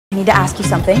need to ask you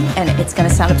something, and it's gonna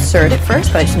sound absurd at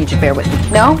first, but I just need you to bear with me.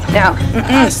 No? No.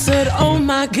 I said, oh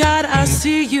my God, I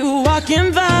see you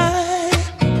walking by.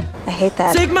 I hate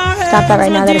that. Stop that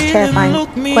right now, that is terrifying.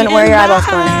 Quinn, where are your eyeballs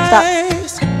going? Stop.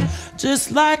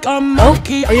 Just like a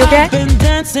monkey, are you okay? Oh,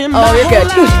 you're good.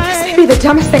 Dude, this may be the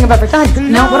dumbest thing I've ever done.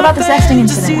 No, what about the sexting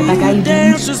incident with that guy you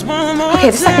dated? Okay,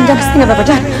 the second dumbest thing I've ever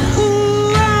done.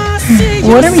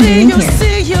 What are we doing here?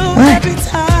 What?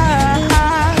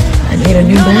 I need a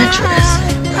new mattress.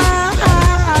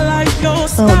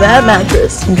 Oh, that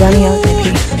mattress. I'm drowning out with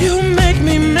my pee. You make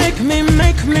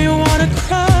me wanna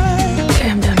cry. Okay,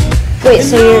 I'm done. Wait,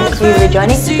 so you're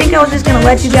rejoining? You think I was just gonna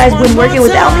let you guys win working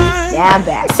without me? Yeah, I'm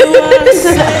back.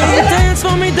 Dance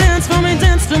for me, dance for me,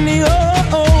 dance for me, oh,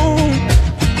 oh.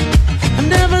 I've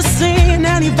never seen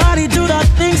anybody do the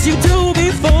things you do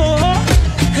before.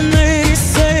 And they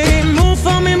say, move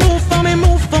for me, move for me,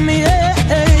 move for me, yeah.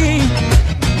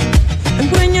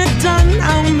 And when you're done,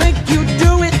 I'll make you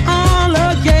do it all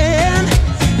again.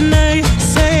 And they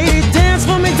say, dance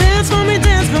for me, dance for me,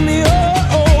 dance for me, oh,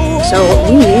 oh. So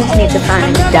we need to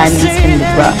find diamonds in the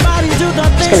rough.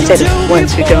 Just gonna say that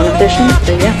once we go on audition,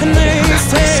 so yeah.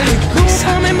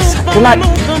 Good luck.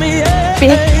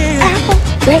 Big apple,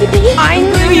 baby. I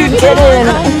knew you did it.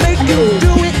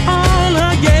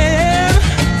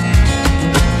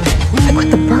 I quit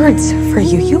the birds for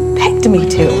you. You begged me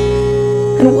to.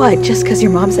 And what? Just because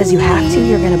your mom says you have to,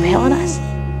 you're gonna bail on us?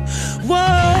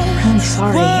 I'm really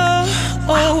sorry.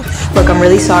 Wow. Look, I'm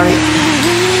really sorry.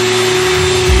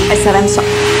 I said I'm sorry.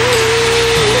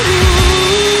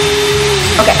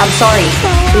 Okay, I'm sorry.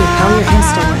 Dude, how are your hands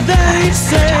still wet? It's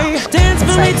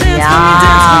like,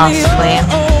 yes, Quinn.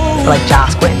 Like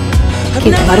Joss Quinn.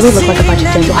 Keith, why do we look like a bunch of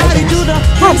dental hygienists?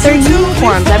 What? They're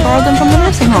uniforms. I borrowed them from the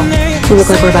nursing home. We look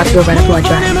like we're about to go run a blood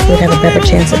drive. We'd have a better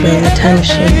chance of building a time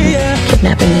machine and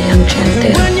kidnapping the young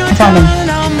Chantel. I found them.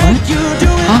 What?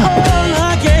 How?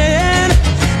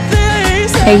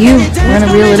 Hey, you. We're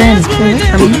gonna reel it in. For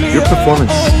me? Your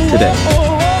performance today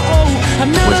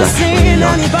was actually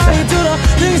not bad.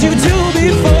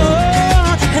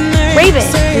 Raven,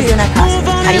 who's doing our costume?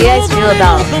 How do you guys feel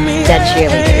about dead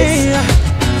cheerleaders?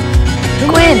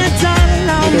 Quinn.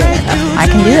 You're doing it. I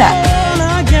can do that.